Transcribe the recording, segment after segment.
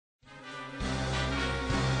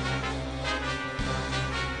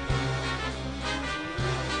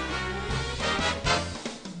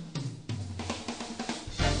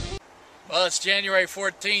Well, it's January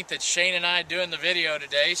 14th. It's Shane and I doing the video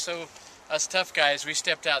today, so us tough guys, we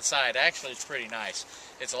stepped outside. Actually, it's pretty nice.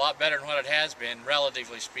 It's a lot better than what it has been,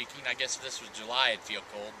 relatively speaking. I guess if this was July, it'd feel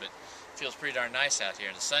cold, but it feels pretty darn nice out here.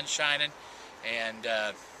 The sun's shining, and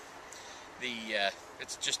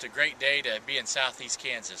it's just a great day to be in southeast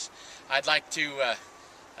Kansas. I'd like to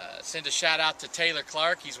send a shout out to Taylor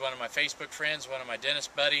Clark. He's one of my Facebook friends, one of my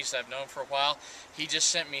dentist buddies I've known for a while. He just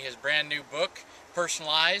sent me his brand new book,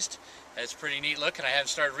 Personalized. It's a pretty neat look, and I haven't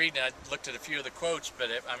started reading it. I looked at a few of the quotes, but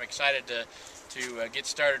I'm excited to get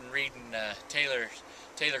started in reading Taylor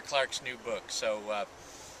Clark's new book. So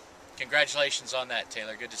congratulations on that,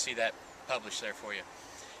 Taylor. Good to see that published there for you.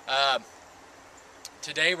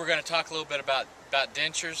 Today we're going to talk a little bit about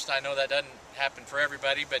dentures. I know that doesn't happen for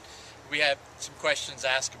everybody, but we have some questions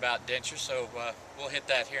asked about dentures, so we'll hit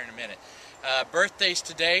that here in a minute. Birthdays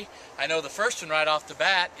today. I know the first one right off the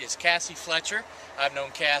bat is Cassie Fletcher. I've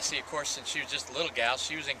known Cassie, of course, since she was just a little gal.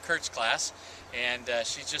 She was in Kurt's class, and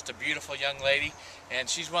she's just a beautiful young lady, and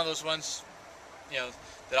she's one of those ones, you know,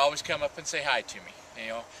 that always come up and say hi to me. You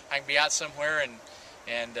know, I can be out somewhere,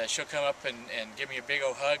 and she'll come up and give me a big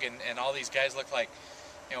old hug, and all these guys look like,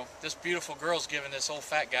 you know, this beautiful girl's giving this old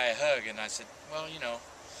fat guy a hug, and I said, well, you know,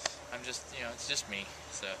 I'm just, you know, it's just me.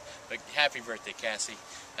 So, but happy birthday, Cassie.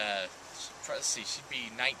 Let's see, she'd be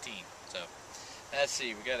 19. So, let's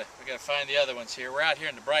see, we gotta find the other ones here. We're out here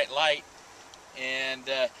in the bright light, and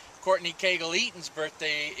Courtney Cagle-Eaton's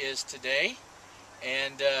birthday is today,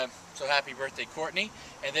 and so happy birthday, Courtney.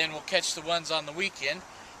 And then we'll catch the ones on the weekend.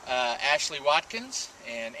 Ashley Watkins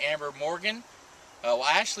and Amber Morgan. Well,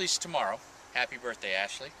 Ashley's tomorrow. Happy birthday,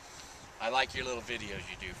 Ashley. I like your little videos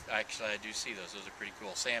you do. Actually, I do see those. Those are pretty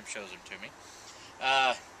cool. Sam shows them to me.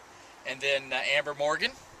 And then Amber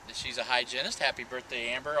Morgan. She's a hygienist. Happy birthday,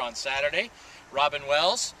 Amber, on Saturday. Robin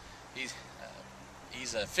Wells.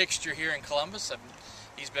 He's a fixture here in Columbus.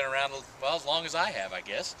 He's been around, well, as long as I have, I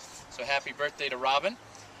guess. So happy birthday to Robin.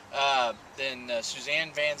 Then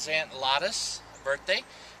Suzanne Van Zant Lattis' birthday.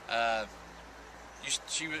 Her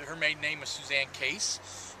maiden name was Suzanne Case.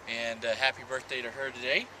 And happy birthday to her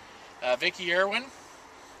today. Vicki Irwin,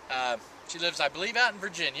 she lives, I believe, out in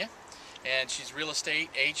Virginia, and she's a real estate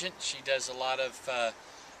agent. She does a lot of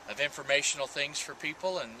informational things for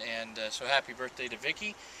people, and so happy birthday to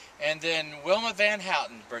Vicki. And then Wilma Van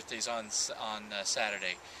Houten's birthday's on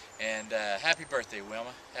Saturday, and happy birthday,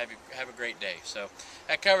 Wilma. Have a great day. So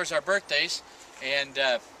that covers our birthdays. And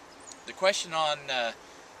the question on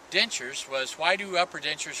dentures was, why do upper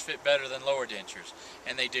dentures fit better than lower dentures?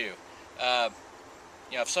 And they do.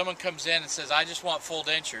 You know, if someone comes in and says, I just want full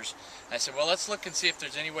dentures, I said, well, let's look and see if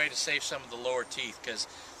there's any way to save some of the lower teeth, because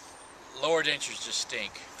lower dentures just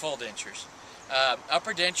stink. Full dentures.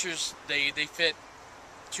 Upper dentures, they fit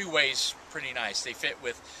two ways pretty nice. They fit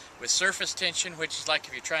with surface tension, which is like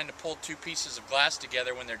if you're trying to pull two pieces of glass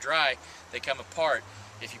together when they're dry, they come apart.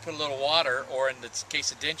 If you put a little water, or in the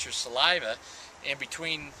case of dentures, saliva, in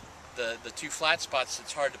between the two flat spots,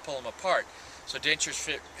 it's hard to pull them apart. So dentures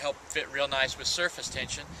help fit real nice with surface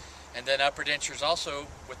tension. And then upper dentures also,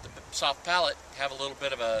 with the soft palate, have a little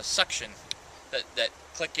bit of a suction that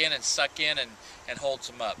click in and suck in and holds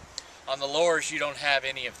them up. On the lowers, you don't have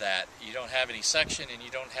any of that. You don't have any suction, and you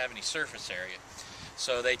don't have any surface area.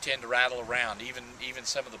 So they tend to rattle around, even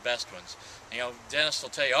some of the best ones. You know, dentists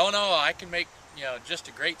will tell you, oh no, I can make, you know, just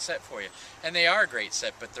a great set for you. And they are a great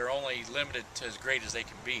set, but they're only limited to as great as they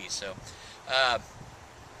can be. So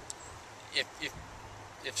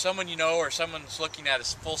if someone you know, or someone's looking at a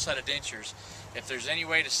full set of dentures, if there's any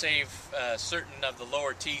way to save certain of the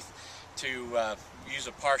lower teeth to use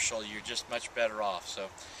a partial, you're just much better off. So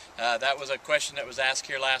that was a question that was asked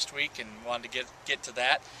here last week, and wanted to get to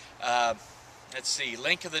that. Let's see,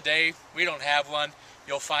 link of the day, we don't have one.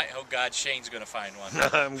 You'll find, oh God, Shane's going to find one.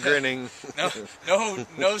 I'm grinning.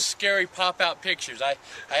 No scary pop-out pictures. I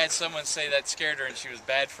had someone say that scared her, and she was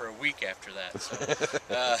bad for a week after that.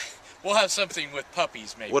 So we'll have something with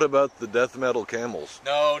puppies, maybe. What about the death metal camels?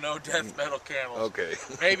 No death metal camels. Okay.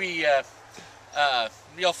 Maybe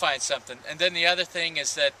you'll find something. And then the other thing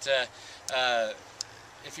is that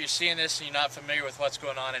if you're seeing this and you're not familiar with what's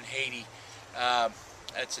going on in Haiti,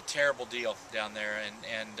 it's a terrible deal down there,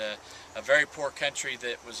 and a very poor country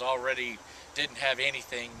that was already didn't have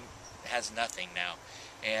anything has nothing now,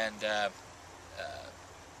 and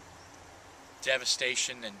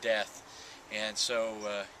devastation and death. And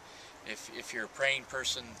so if you're a praying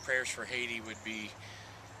person, prayers for Haiti would be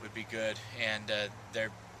good. And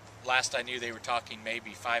last I knew, they were talking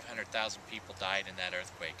maybe 500,000 people died in that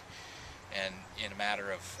earthquake, and in a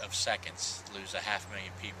matter of seconds, lose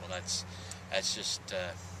 500,000 people. That's just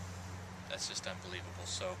unbelievable.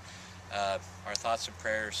 So our thoughts and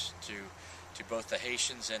prayers to both the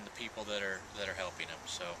Haitians and the people that are helping them.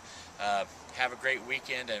 So have a great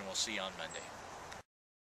weekend, and we'll see you on Monday.